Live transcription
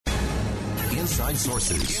Inside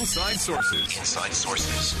Sources. Inside Sources. Inside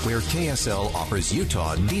Sources. Where KSL offers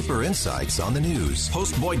Utah deeper insights on the news.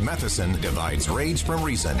 Host Boyd Matheson divides rage from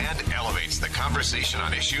reason And elevates the conversation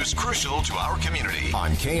on issues crucial to our community.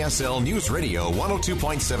 on KSL News Radio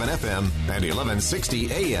 102.7 FM and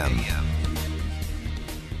 1160 AM.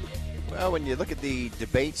 Well, when you look at the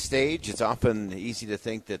debate stage, it's often easy to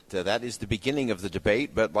think that that is the beginning of the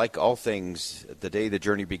debate. But like all things, the day the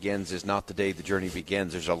journey begins is not the day the journey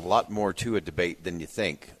begins. There's a lot more to a debate than you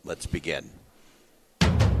think. Let's begin.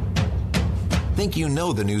 Think you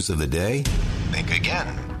know the news of the day? Think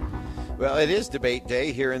again. Well, it is debate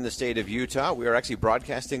day here in the state of Utah. We are actually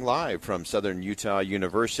broadcasting live from Southern Utah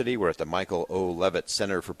University. We're at the Michael O. Levitt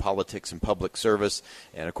Center for Politics and Public Service.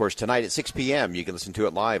 And, of course, tonight at 6 p.m., you can listen to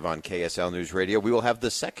it live on KSL News Radio. We will have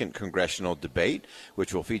the second congressional debate,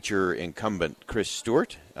 which will feature incumbent Chris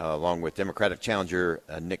Stewart, along with Democratic challenger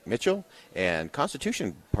Nick Mitchell, and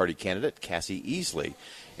Constitution Party candidate Cassie Easley.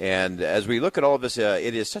 And as we look at all of this,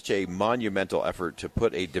 it is such a monumental effort to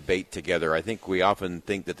put a debate together. I think we often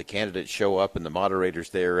think that the candidates show up and the moderator's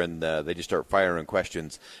there and they just start firing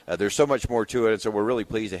questions. There's so much more to it, and so we're really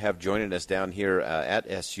pleased to have joining us down here at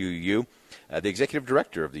SUU the Executive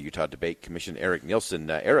Director of the Utah Debate Commission, Eric Nielsen.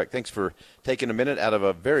 Eric, thanks for taking a minute out of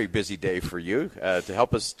a very busy day for you to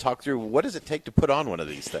help us talk through what does it take to put on one of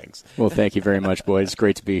these things. Well, thank you very much, Boyd. It's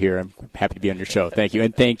great to be here. I'm happy to be on your show. Thank you.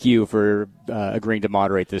 And thank you for agreeing to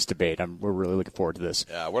moderate this debate. We're really looking forward to this.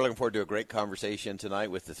 We're looking forward to a great conversation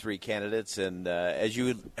tonight with the three candidates. And as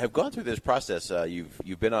you have gone through this process,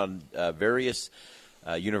 you've been on various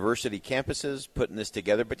university campuses putting this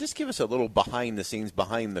together, but just give us a little behind the scenes,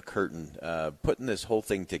 behind the curtain, putting this whole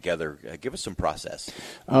thing together. Give us some process.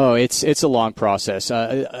 Oh, it's a long process.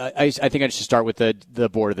 I think I should start with the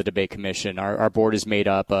board of the Debate Commission. Our board is made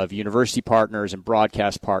up of university partners and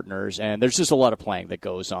broadcast partners, and there's just a lot of planning that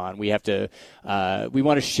goes on. We have to we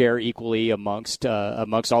want to share equally amongst all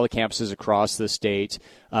the campuses across the state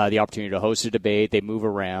the opportunity to host a debate. They move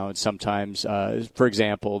around. Sometimes, for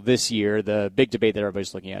example, this year, the big debate that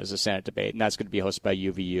everybody's looking at is the Senate debate, and that's going to be hosted by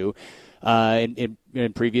UVU.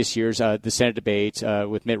 In previous years, the Senate debate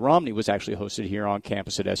with Mitt Romney was actually hosted here on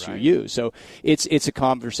campus at SUU. Right. So it's a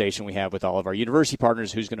conversation we have with all of our university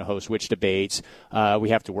partners who's going to host which debates. We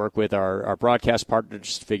have to work with our broadcast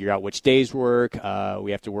partners to figure out which days work.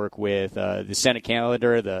 We have to work with the Senate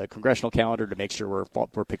calendar, the congressional calendar, to make sure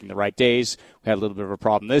we're picking the right days. We had a little bit of a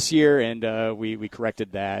problem this year, and we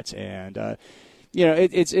corrected that. And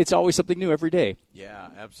it's always something new every day. Yeah,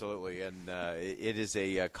 absolutely. And it is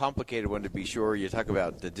a complicated one, to be sure. You talk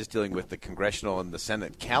about just dealing with the congressional and the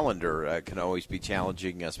Senate calendar can always be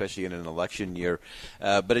challenging, especially in an election year.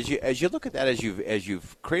 But as you look at that, as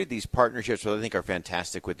you've created these partnerships, which I think are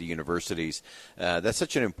fantastic with the universities, that's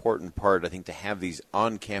such an important part, I think, to have these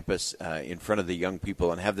on campus in front of the young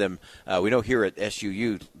people and have them. We know here at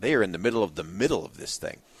SUU, they are in the middle of this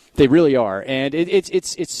thing. They really are, and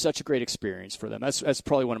it's such a great experience for them. That's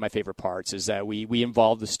probably one of my favorite parts, is that we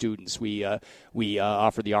involve the students. We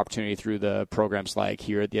offer the opportunity through the programs like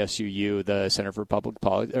here at the SUU, the Center for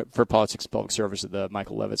Politics and Public Service at the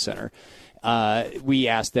Michael Levitt Center. We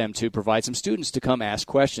ask them to provide some students to come ask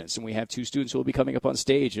questions, and we have two students who will be coming up on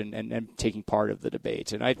stage and taking part of the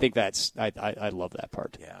debate. And I think I love that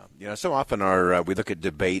part. Yeah, so often we look at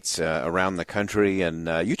debates around the country,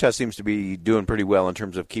 and Utah seems to be doing pretty well in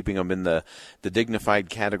terms of keeping them in the dignified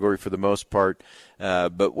category for the most part.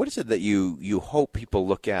 But what is it that you hope people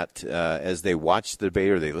look at as they watch the debate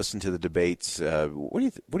or they listen to the debates? What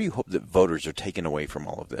do you hope that voters are taking away from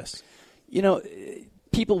all of this?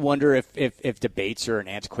 People wonder if debates are an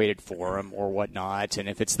antiquated forum or whatnot, and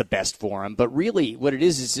if it's the best forum. But really, what it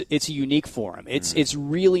is it's a unique forum. It's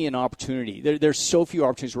really an opportunity. There's so few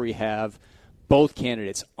opportunities where you have both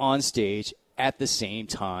candidates on stage at the same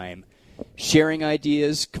time, sharing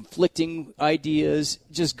ideas, conflicting ideas,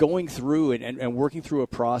 just going through it and working through a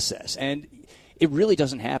process. And it really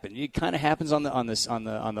doesn't happen. It kind of happens on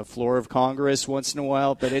the floor of Congress once in a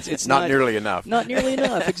while, but it's not nearly enough. Not nearly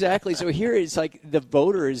enough, exactly. So here it's like the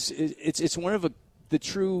voters. It's one of the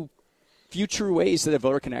true future ways that a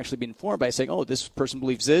voter can actually be informed by saying, "Oh, this person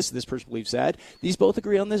believes this person believes that. These both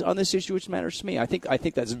agree on this issue, which matters to me." I think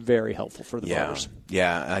that's very helpful for the voters.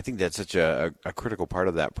 Yeah, I think that's such a critical part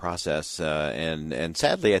of that process, and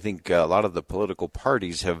sadly, I think a lot of the political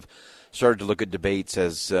parties have started to look at debates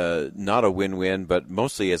as not a win-win, but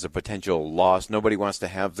mostly as a potential loss. Nobody wants to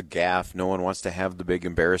have the gaffe. No one wants to have the big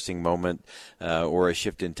embarrassing moment or a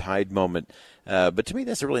shift in tide moment. But to me,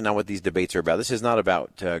 that's really not what these debates are about. This is not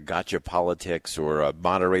about gotcha politics or a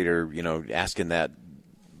moderator, asking that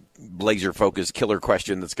laser-focused killer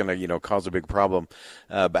question that's going to, cause a big problem.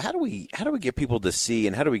 But how do we get people to see,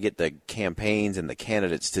 and how do we get the campaigns and the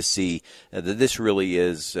candidates to see that this really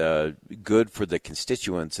is good for the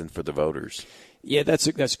constituents and for the voters? Yeah, that's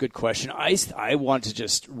a good question. I want to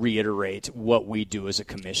just reiterate what we do as a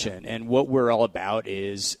commission, and what we're all about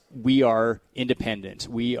is we are independent,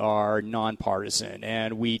 we are nonpartisan,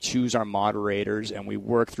 and we choose our moderators, and we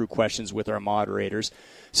work through questions with our moderators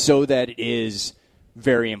so that it is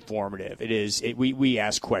very informative. We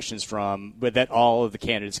ask questions but that all of the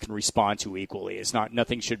candidates can respond to equally. It's not,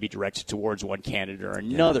 nothing should be directed towards one candidate or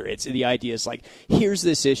another. Yeah. The idea is like, here's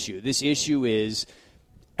this issue. This issue is,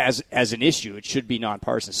 as an issue, it should be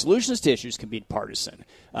nonpartisan. Solutions to issues can be partisan.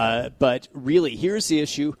 But really, here's the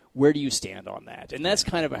issue. Where do you stand on that? And that's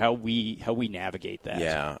kind of how we navigate that.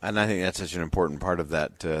 Yeah, and I think that's such an important part of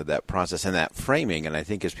that process and that framing. And I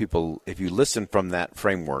think if you listen from that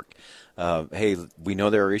framework, hey, we know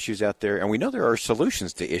there are issues out there, and we know there are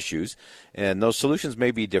solutions to issues, and those solutions may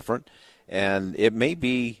be different. And it may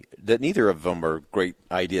be that neither of them are great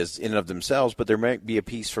ideas in and of themselves, but there might be a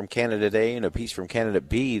piece from candidate A and a piece from candidate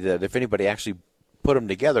B that if anybody actually put them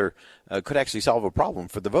together could actually solve a problem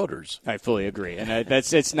for the voters. I fully agree. And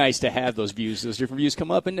it's nice to have those different views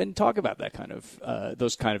come up and talk about that kind of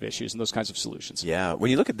those kind of issues and those kinds of solutions. Yeah.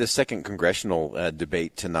 When you look at this second congressional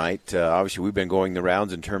debate tonight, obviously we've been going the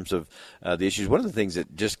rounds in terms of the issues. One of the things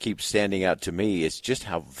that just keeps standing out to me is just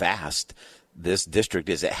how vast this district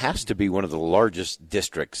is. It has to be one of the largest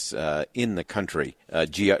districts in the country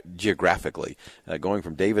geographically, going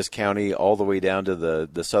from Davis County all the way down to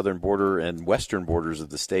the southern border and western borders of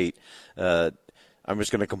the state. I'm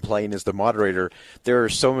just going to complain as the moderator. There are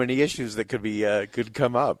so many issues that could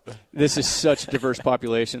come up. This is such a diverse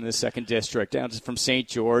population in the second district, down from St.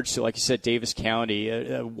 George to, like you said, Davis County,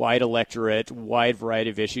 a wide electorate, wide variety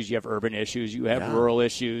of issues. You have urban issues, you have rural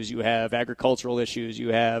issues, you have agricultural issues, you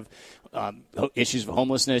have issues of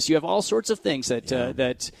homelessness. You have all sorts of things that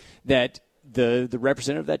the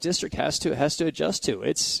representative of that district has to adjust to.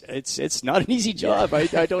 It's not an easy job.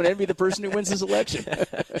 I don't envy the person who wins this election.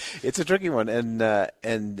 It's a tricky one, and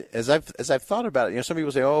as I've thought about it, some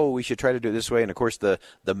people say, "Oh, we should try to do it this way," and of course the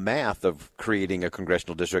math of creating a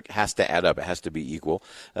congressional district has to add up. It has to be equal.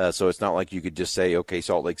 So it's not like you could just say, "Okay,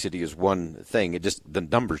 Salt Lake City is one thing." The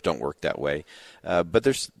numbers don't work that way. But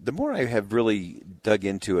the more I have really dug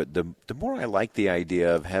into it, the more I like the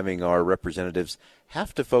idea of having our representatives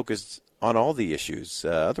have to focus on all the issues.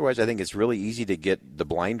 Otherwise, I think it's really easy to get the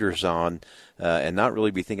blinders on and not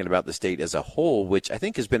really be thinking about the state as a whole, which I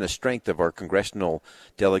think has been a strength of our congressional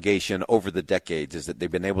delegation over the decades, is that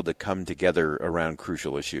they've been able to come together around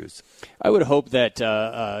crucial issues. I would hope that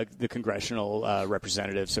the congressional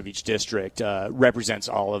representatives of each district represents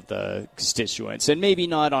all of the constituents, and maybe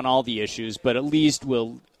not on all the issues, but at least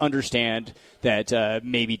will understand that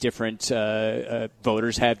maybe different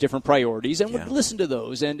voters have different priorities, and would listen to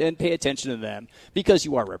those and pay attention to them, because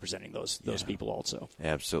you are representing those people also.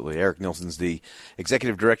 Absolutely. Eric Nilsson's the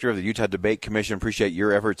Executive Director of the Utah Debate Commission. Appreciate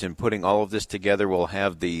your efforts in putting all of this together. We'll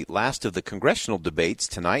have the last of the congressional debates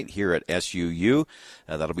tonight here at SUU.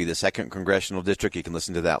 That'll be the second congressional district. You can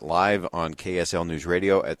listen to that live on KSL News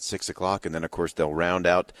Radio at 6 o'clock. And then, of course, they'll round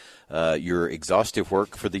out your exhaustive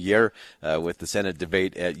work for the year with the Senate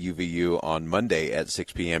debate at UVU on Monday at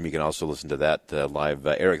 6 p.m. You can also listen to that live.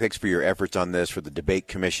 Eric, thanks for your efforts on this, for the Debate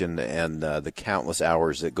Commission, and the countless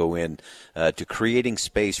hours that go in to creating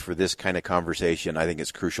space for this kind of conversation. I think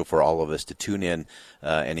it's crucial for all of us to tune in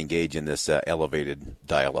and engage in this elevated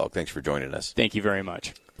dialogue. Thanks for joining us. Thank you very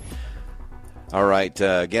much. All right.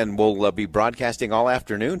 Again, we'll be broadcasting all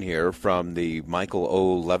afternoon here from the Michael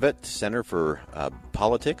O. Levitt Center for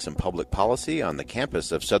Politics and Public Policy on the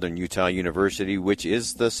campus of Southern Utah University, which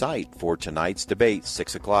is the site for tonight's debate,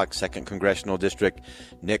 6 o'clock, 2nd Congressional District.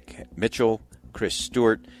 Nick Mitchell, Chris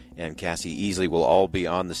Stewart, and Cassie Easley will all be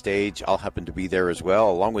on the stage. I'll happen to be there as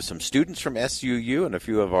well, along with some students from SUU and a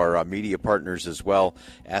few of our media partners as well,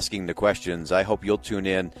 asking the questions. I hope you'll tune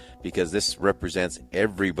in, because this represents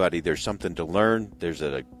everybody. There's something to learn. There's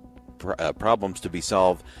problems to be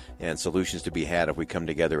solved and solutions to be had if we come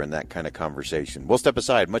together in that kind of conversation. We'll step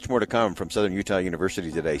aside. Much more to come from Southern Utah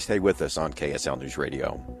University today. Stay with us on KSL News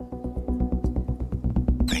Radio.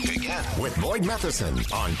 Think Again with Boyd Matheson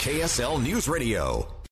on KSL News Radio.